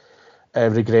fitness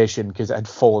regression, because it had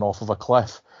fallen off of a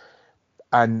cliff.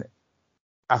 And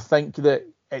I think that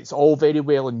it's all very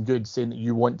well and good saying that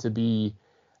you want to be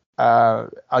a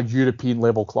European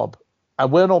level club.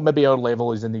 And whether or not maybe our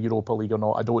level is in the Europa League or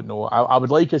not, I don't know. I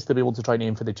would like us to be able to try and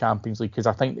aim for the Champions League, because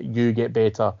I think that you get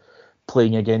better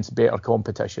playing against better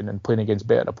competition and playing against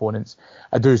better opponents.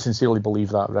 I do sincerely believe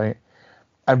that, right?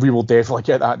 And we will definitely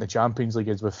get that in the Champions League,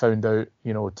 as we've found out,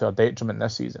 to our detriment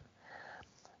this season.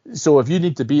 So if you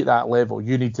need to be at that level,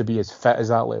 you need to be as fit as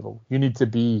that level. You need to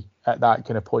be at that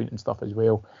kind of point and stuff as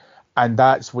well. And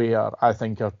that's where I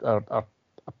think our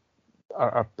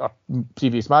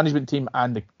previous management team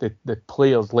and the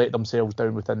players let themselves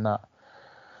down within that.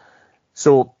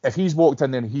 So if he's walked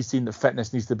in there and he's seen that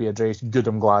fitness needs to be addressed, good,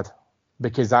 I'm glad.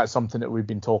 Because that's something that we've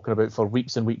been talking about for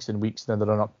weeks and weeks and weeks in the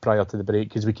run-up prior to the break,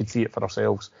 because we could see it for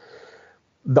ourselves.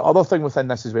 The other thing within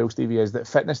this as well, Stevie, is that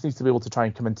fitness needs to be able to try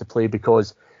and come into play,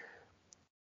 because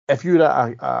if you're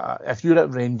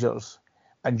at Rangers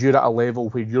and you're at a level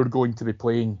where you're going to be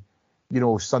playing,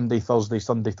 Sunday,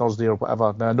 Thursday or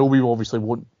whatever. Now, I know we obviously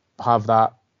won't have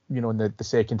that, in the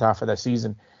second half of this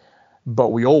season,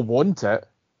 but we all want it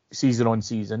season on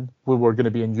season, where we're going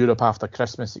to be in Europe after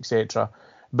Christmas, etc.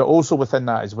 But also within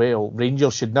that as well,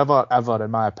 Rangers should never, ever,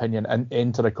 in my opinion,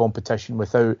 enter a competition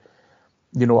without,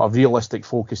 a realistic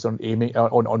focus on aiming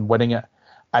on winning it.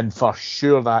 And for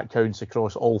sure that counts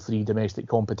across all 3 domestic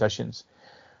competitions.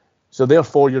 So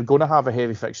therefore, you're going to have a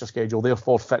heavy fixture schedule.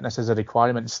 Therefore, fitness is a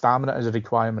requirement, stamina is a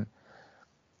requirement.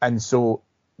 And so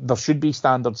there should be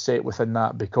standards set within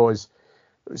that, because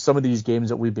some of these games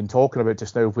that we've been talking about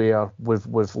just now, where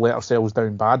we've let ourselves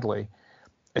down badly,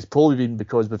 it's probably been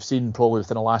because we've seen probably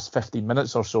within the last 15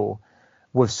 minutes or so,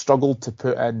 we've struggled to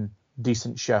put in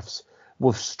decent shifts.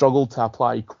 We've struggled to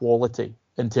apply quality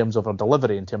in terms of our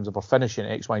delivery, in terms of our finishing,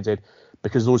 X, Y, and Z,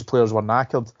 because those players were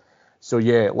knackered. So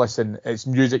yeah, listen, it's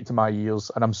music to my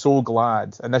ears, and I'm so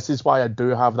glad. And this is why I do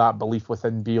have that belief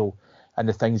within Beale and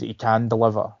the things that he can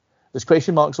deliver. There's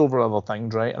question marks over other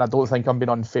things, right? And I don't think I'm being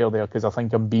unfair there, because I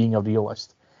think I'm being a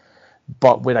realist.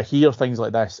 But when I hear things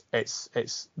like this,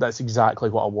 that's exactly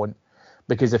what I want.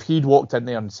 Because if he'd walked in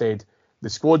there and said, the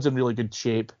squad's in really good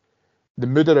shape, the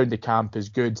mood around the camp is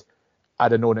good,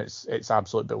 I'd have known it's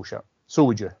absolute bullshit. So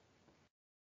would you?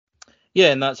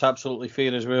 Yeah, and that's absolutely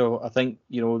fair as well. I think,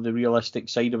 the realistic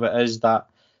side of it is that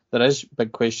there is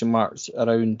big question marks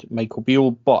around Michael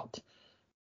Beale, but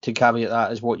to caveat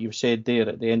that is what you've said there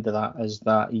at the end of that is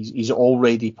that he's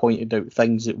already pointed out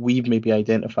things that we've maybe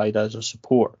identified as a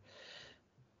support.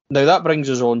 Now that brings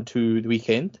us on to the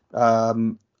weekend. A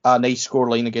nice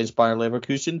scoreline against Bayer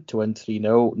Leverkusen to win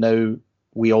 3-0. Now,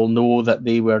 we all know that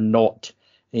they were not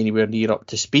anywhere near up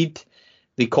to speed.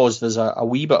 They caused us a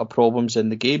wee bit of problems in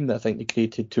the game. I think they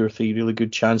created 2 or 3 really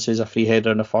good chances. A free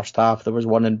header in the first half. There was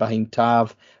one in behind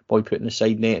Tav, boy put in the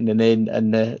side net, and then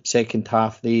in the second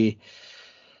half they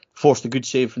forced a good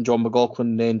save from John McLaughlin,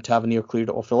 and then Tavernier cleared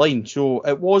it off the line. So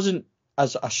it wasn't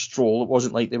as a stroll. It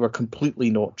wasn't like they were completely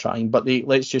not trying, but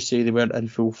let's just say they weren't in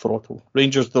full throttle.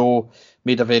 Rangers, though,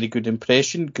 made a very good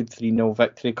impression. Good 3-0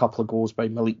 victory. A couple of goals by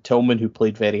Malik Tillman, who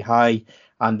played very high,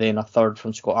 and then a third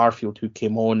from Scott Arfield, who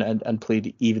came on and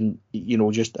played even,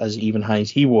 just as even high as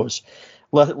he was.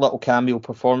 Little cameo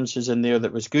performances in there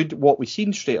that was good. What we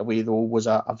seen straight away, though, was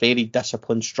a very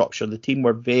disciplined structure. The team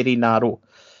were very narrow.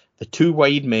 The 2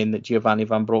 wide men that Giovanni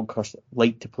Van Bronckhorst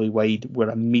liked to play wide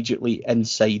were immediately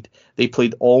inside. They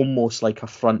played almost like a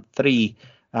front 3,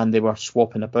 and they were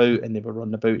swapping about, and they were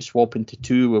running about, swapping to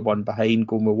 2 with 1 behind,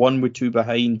 going with 1 with 2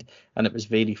 behind, and it was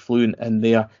very fluent in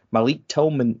there. Malik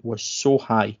Tillman was so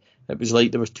high, it was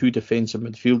like there was 2 defensive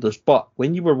midfielders. But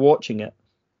when you were watching it,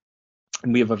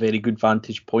 and we have a very good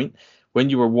vantage point,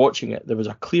 when you were watching it, there was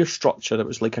a clear structure. It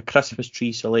was like a Christmas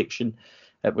tree selection.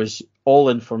 It was all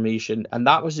information, and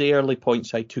that was the early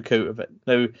points I took out of it.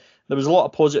 Now, there was a lot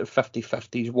of positive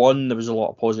 50-50s won. There was a lot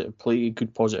of positive play,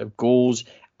 good positive goals,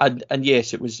 and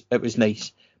yes, it was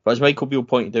nice. But as Michael Beale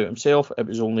pointed out himself, it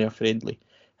was only a friendly.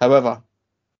 However,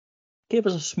 gave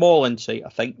us a small insight, I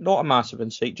think, not a massive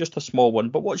insight, just a small one.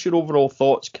 But what's your overall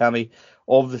thoughts, Cammy,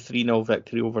 of the 3-0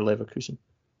 victory over Leverkusen?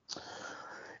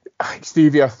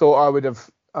 Stevie, I thought I would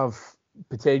have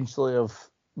potentially have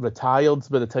retired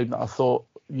by the time that I thought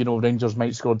Rangers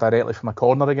might score directly from a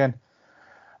corner again.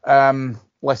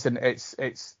 Listen, it's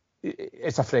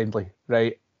a friendly,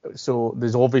 right? So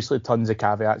there's obviously tons of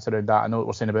caveats around that. I know what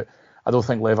we're saying about, I don't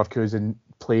think Leverkusen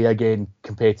play again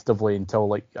competitively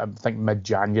until I think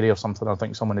mid-January or something, I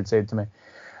think someone had said to me.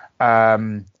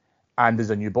 And there's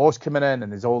a new boss coming in,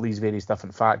 and there's all these various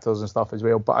different factors and stuff as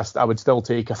well. But I would still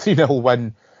take a 3-0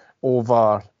 win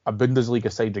over a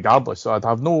Bundesliga side regardless. So I'd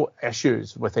have no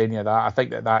issues with any of that. I think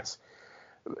that's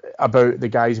about the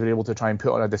guys who were able to try and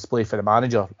put on a display for the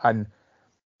manager. And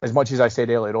as much as I said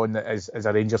earlier on that as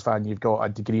a Rangers fan, you've got a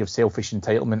degree of selfish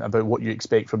entitlement about what you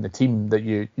expect from the team that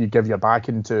you give your back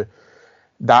into.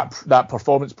 That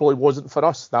performance probably wasn't for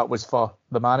us. That was for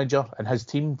the manager and his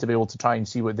team to be able to try and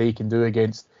see what they can do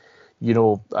against,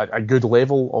 a good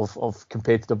level of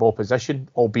competitive opposition,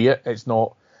 albeit it's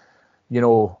not,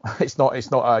 it's not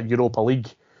a Europa League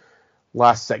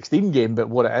last 16 game, but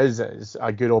what it is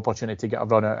a good opportunity to get a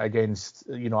run out against,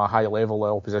 a high level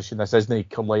of opposition. This isn't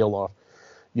Carlisle or,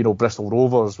 Bristol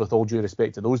Rovers, with all due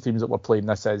respect to those teams that we're playing.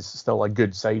 This is still a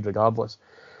good side regardless.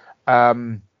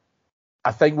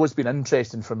 I think what's been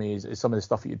interesting for me is some of the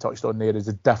stuff that you touched on there is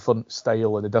a different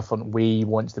style and a different way he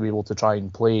wants to be able to try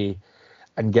and play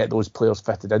and get those players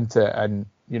fitted into it. And,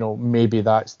 maybe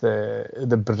that's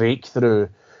the breakthrough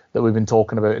that we've been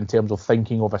talking about in terms of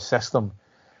thinking of a system.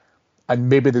 And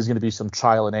maybe there's going to be some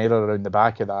trial and error around the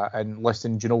back of that. And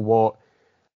listen, do you know what?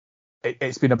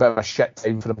 It's been a bit of a shit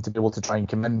time for him to be able to try and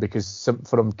come in, because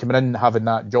for him coming in, having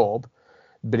that job,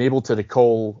 being able to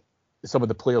recall some of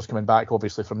the players coming back,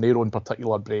 obviously, from their own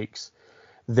particular breaks,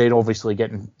 then obviously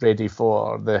getting ready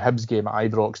for the Hibs game at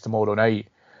Ibrox tomorrow night,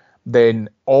 then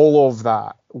all of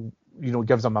that,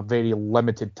 gives him a very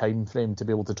limited time frame to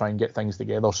be able to try and get things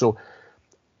together. So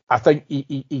I think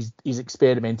he's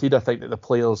experimented. I think that the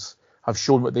players have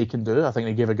shown what they can do. I think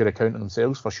they gave a good account of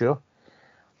themselves for sure.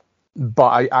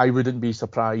 But I wouldn't be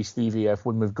surprised, Stevie, if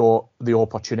when we've got the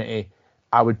opportunity,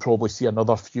 I would probably see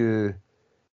another few,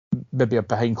 maybe a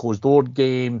behind closed door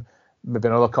game, maybe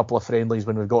another couple of friendlies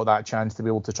when we've got that chance to be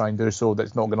able to try and do so.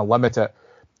 That's not going to limit it,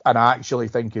 And I actually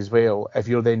think as well, if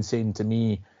you're then saying to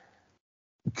me,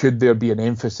 could there be an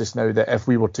emphasis now that if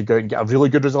we were to go out and get a really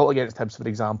good result against Hibs, for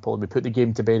example, and we put the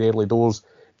game to bed early doors,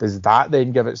 does that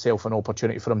then give itself an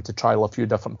opportunity for him to trial a few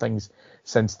different things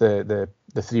since the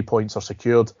 3 points are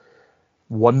secured?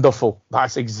 Wonderful.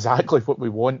 That's exactly what we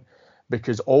want,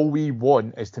 because all we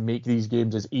want is to make these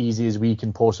games as easy as we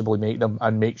can possibly make them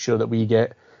and make sure that we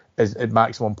get as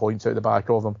maximum points out the back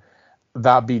of them.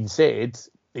 That being said,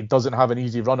 it doesn't have an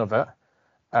easy run of it.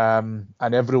 And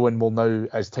everyone will now,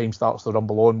 as time starts to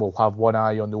rumble on, will have one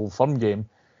eye on the Old Firm game.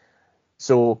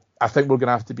 So I think we're going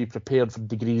to have to be prepared for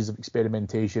degrees of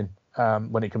experimentation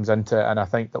when it comes into it. And I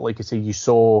think that, like I say, you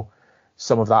saw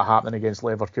some of that happening against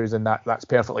Leverkusen. That's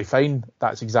perfectly fine.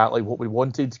 That's exactly what we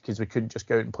wanted, because we couldn't just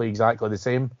go out and play exactly the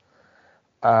same.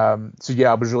 So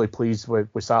yeah, I was really pleased with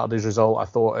Saturday's result. I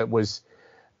thought it was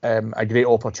a great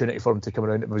opportunity for him to come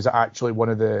around. It was actually one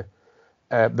of the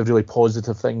really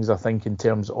positive things, I think, in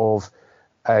terms of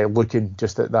looking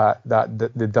just at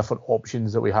the different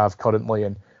options that we have currently,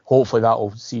 and hopefully that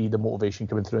will see the motivation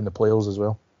coming through in the players as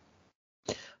well.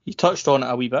 You touched on it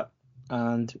a wee bit,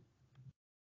 and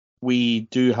we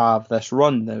do have this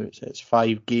run now. It's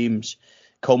 5 games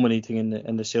culminating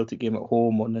in the Celtic game at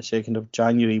home on the 2nd of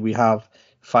January. We have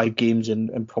 5 games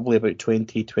in probably about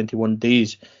 21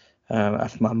 days.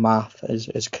 If my math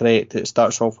is correct. It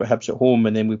starts off with Hibs at home,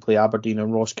 and then we play Aberdeen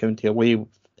and Ross County away,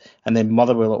 and then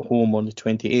Motherwell at home on the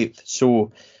 28th.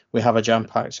 So we have a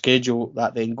jam-packed schedule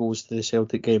that then goes to the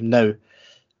Celtic game. Now,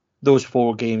 those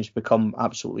 4 games become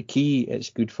absolutely key.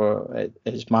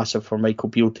 It's massive for Michael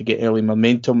Beale to get early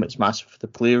momentum. It's massive for the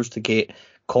players to get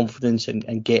confidence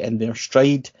and get in their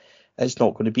stride. It's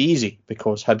not going to be easy,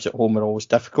 because Hibs at home are always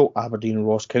difficult. Aberdeen and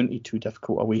Ross County, 2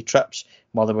 difficult away trips.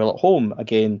 Motherwell at home,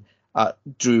 again,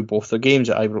 drew both their games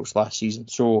at Ibrox last season.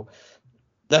 So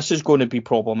this is going to be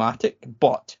problematic,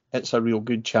 but it's a real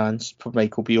good chance for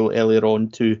Michael Beale earlier on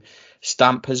to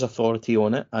stamp his authority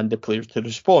on it and the players to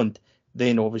respond.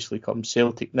 Then obviously comes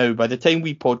Celtic. Now, by the time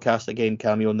we podcast again,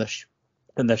 Cammy, on this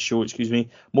show,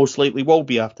 most likely will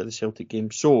be after the Celtic game.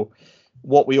 So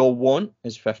what we all want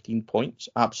is 15 points,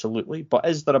 absolutely. But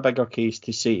is there a bigger case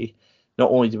to say,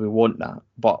 not only do we want that,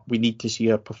 but we need to see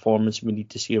a performance, we need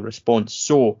to see a response.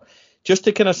 So just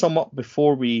to kind of sum up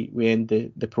before we end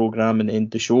the programme and end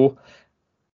the show,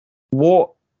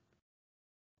 without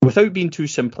being too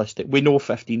simplistic, we know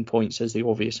 15 points is the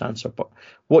obvious answer, but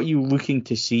what are you looking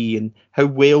to see, and how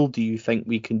well do you think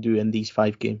we can do in these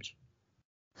 5 games?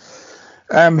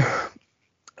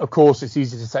 Of course, it's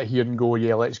easy to sit here and go,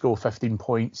 yeah, let's go 15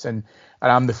 points. And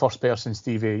I'm the first person,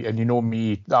 Stevie, and you know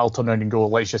me, I'll turn around and go,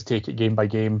 let's just take it game by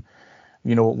game.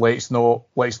 Let's not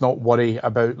worry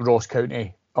about Ross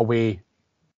County away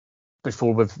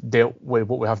before we've dealt with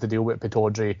what we have to deal with at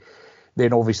Pittodrie.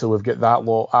 Then obviously we've got that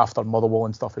lot after Motherwell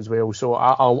and stuff as well. So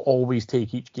I'll always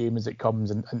take each game as it comes.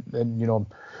 And I'm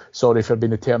sorry for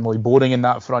being eternally boring in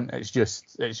that front. It's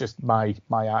just my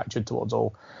attitude towards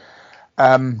all.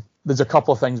 There's a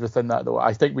couple of things within that, though.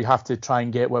 I think we have to try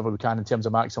and get whatever we can in terms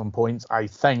of maximum points. I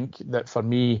think that for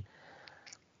me,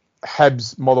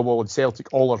 Hibs, Motherwell and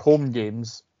Celtic, all are home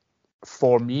games.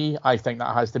 For me, I think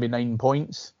that has to be 9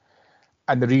 points.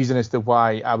 And the reason as to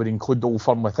why I would include Old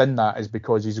Firm within that is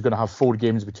because he's going to have 4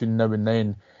 games between now and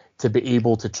then to be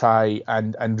able to try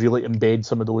and really embed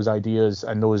some of those ideas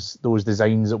and those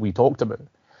designs that we talked about.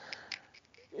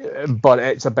 But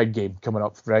it's a big game coming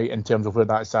up, right, in terms of where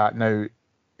that's at. Now,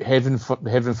 heaven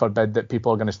forbid that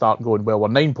people are going to start going, well, we're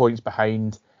 9 points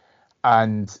behind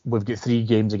and we've got 3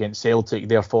 games against Celtic,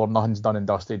 therefore nothing's done and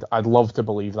dusted. I'd love to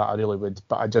believe that, I really would,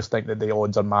 but I just think that the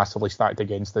odds are massively stacked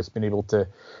against us being able to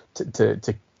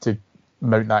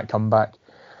mount that comeback.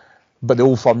 But the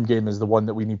Old Firm game is the one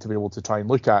that we need to be able to try and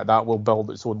look at. That will build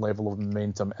its own level of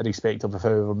momentum, irrespective of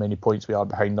however many points we are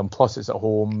behind them. Plus it's at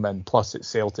home, and plus it's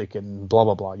Celtic, and blah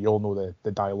blah blah. You all know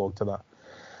the dialogue to that.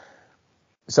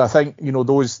 So I think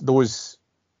those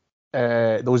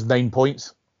 9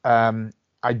 points.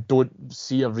 I don't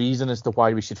see a reason as to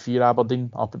why we should fear Aberdeen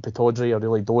up at Pittodrie. I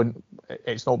really don't.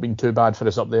 It's not been too bad for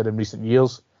us up there in recent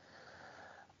years.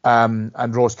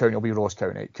 And Ross County will be Ross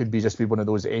County. It could just be one of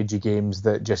those edgy games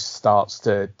that just starts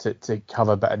to have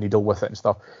a bit of needle with it and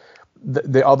stuff.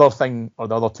 The other thing, or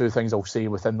the other 2 things I'll say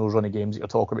within those running games that you're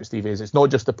talking about, Steve, is it's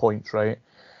not just the points, right?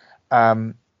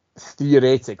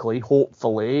 Theoretically,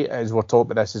 hopefully, as we're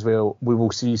talking about this as well, we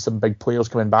will see some big players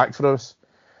coming back for us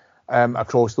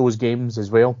across those games as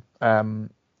well.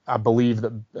 I believe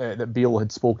that Beale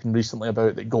had spoken recently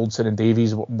about that Goldson and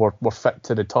Davies were fit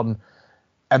to return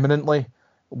imminently.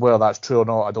 Whether that's true or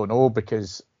not, I don't know,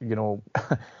 because, how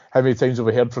many times have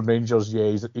we heard from Rangers?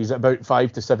 Yeah, he's about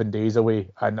 5 to 7 days away,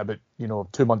 and about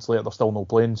 2 months later they're still not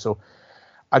playing. So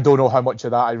I don't know how much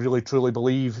of that I really truly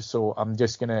believe. So I'm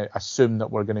just going to assume that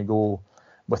we're going to go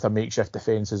with a makeshift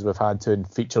defence as we've had to,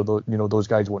 and feature those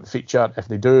guys won't feature. If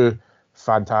they do,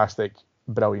 fantastic,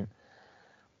 brilliant.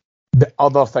 The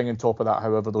other thing on top of that,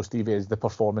 however, though, Stevie, is the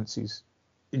performances.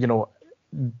 Don't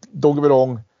get me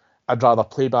wrong, I'd rather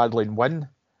play badly and win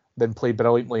than play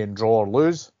brilliantly and draw or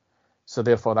lose. So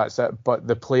therefore that's it. But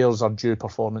the players are due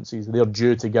performances. They're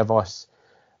due to give us,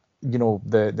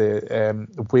 the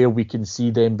where we can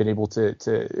see them being able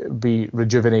to be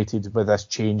rejuvenated with this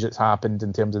change that's happened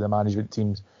in terms of the management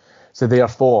teams. So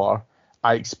therefore,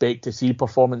 I expect to see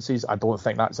performances. I don't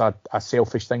think that's a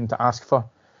selfish thing to ask for.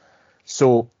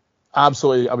 So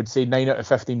absolutely, I would say 9 out of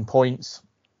 15 points.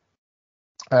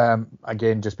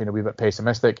 Again, just being a wee bit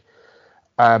pessimistic.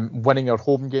 Winning our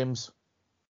home games.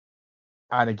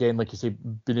 And again, like you say,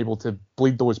 being able to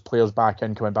bleed those players back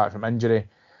in, coming back from injury.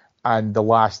 And the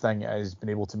last thing is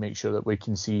being able to make sure that we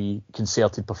can see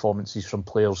concerted performances from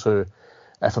players who,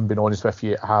 if I'm being honest with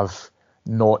you, have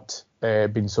not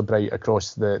been so bright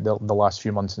across the last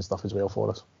few months and stuff as well for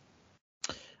us.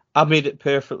 I've made it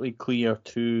perfectly clear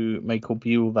to Michael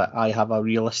Beale that I have a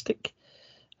realistic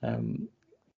kind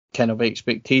of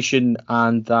expectation,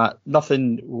 and that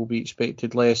nothing will be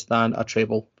expected less than a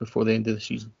treble before the end of the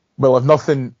season. Well, if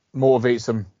nothing motivates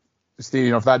him,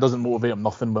 Steve, if that doesn't motivate him,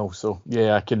 nothing will. So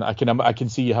yeah, I can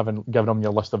see you having given him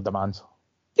your list of demands.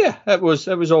 Yeah, it was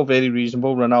all very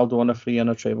reasonable. Ronaldo on a free and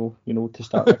a treble, to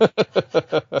start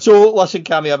with. So listen,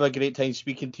 Cammy, I have a great time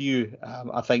speaking to you.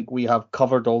 I think we have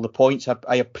covered all the points.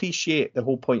 I appreciate the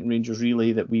whole point in Rangers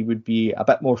Relay that we would be a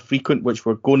bit more frequent, which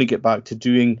we're going to get back to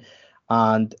doing.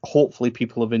 And hopefully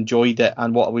people have enjoyed it.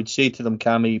 And what I would say to them,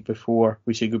 Cammy, before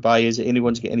we say goodbye, is that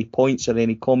anyone's got any points or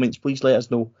any comments, please let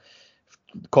us know.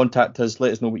 Contact us,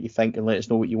 let us know what you think, and let us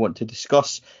know what you want to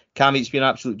discuss. Cammy, it's been an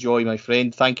absolute joy, my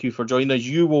friend. Thank you for joining us.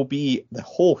 You will be the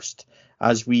host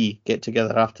as we get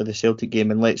together after the Celtic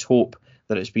game, and let's hope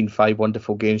that it's been 5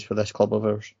 wonderful games for this club of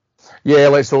ours. Yeah,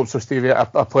 let's hope so, Stevie.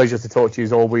 A pleasure to talk to you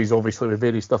as always. Obviously, with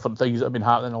various different things that have been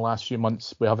happening in the last few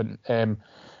months, we haven't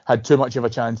had too much of a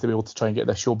chance to be able to try and get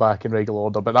this show back in regular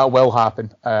order, but that will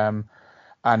happen. And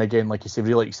again, like you say,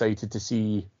 really excited to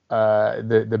see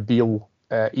the Beale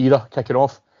era kicking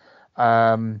off.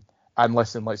 And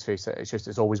listen, let's face it,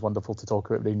 it's always wonderful to talk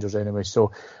about Rangers anyway.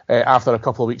 So after a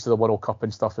couple of weeks of the World Cup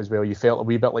and stuff as well, you felt a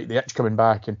wee bit like the itch coming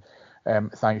back, and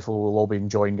thankfully we'll all be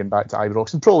enjoying getting back to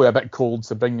Ibrox. And probably a bit cold,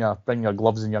 so bring your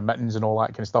gloves and your mittens and all that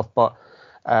kind of stuff. But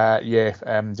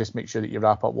just make sure that you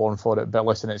wrap up warm for it. But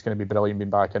listen, it's going to be brilliant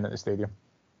being back in at the stadium.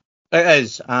 It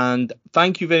is, and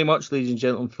thank you very much, ladies and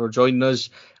gentlemen, for joining us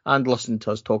and listening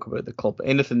to us talk about the club.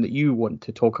 Anything that you want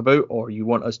to talk about or you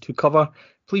want us to cover,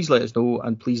 please let us know,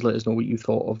 and please let us know what you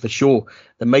thought of the show.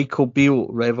 The Michael Beale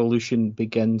revolution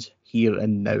begins here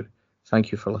and now.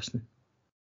 Thank you for listening.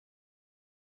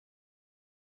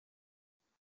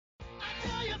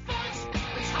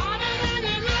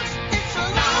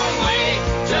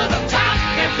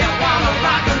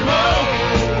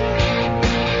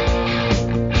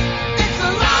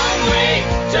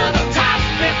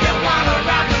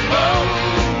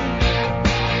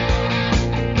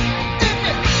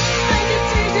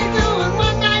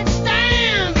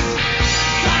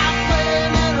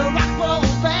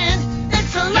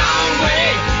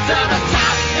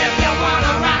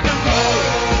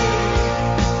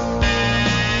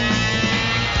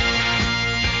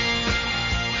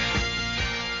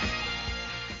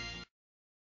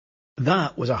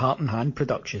 That was a Heart and Hand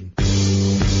production.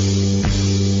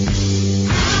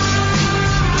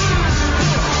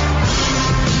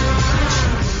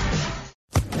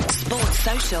 Sports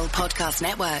Social Podcast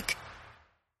Network.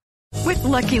 With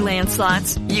Lucky Land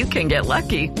Slots, you can get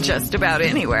lucky just about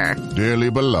anywhere. Dearly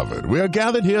beloved, we are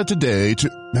gathered here today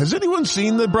to... Has anyone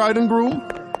seen the bride and groom?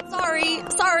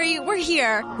 Sorry, we're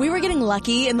here. We were getting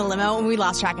lucky in the limo and we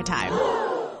lost track of time.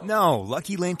 No,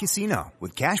 Lucky Land Casino,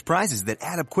 with cash prizes that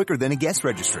add up quicker than a guest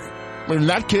registry. In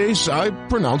that case, I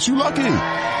pronounce you lucky.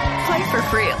 Play for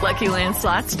free at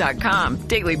LuckyLandSlots.com.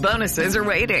 Daily bonuses are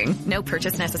waiting. No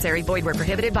purchase necessary. Void where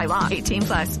prohibited by law.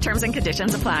 18+. Terms and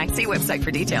conditions apply. See website for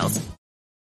details.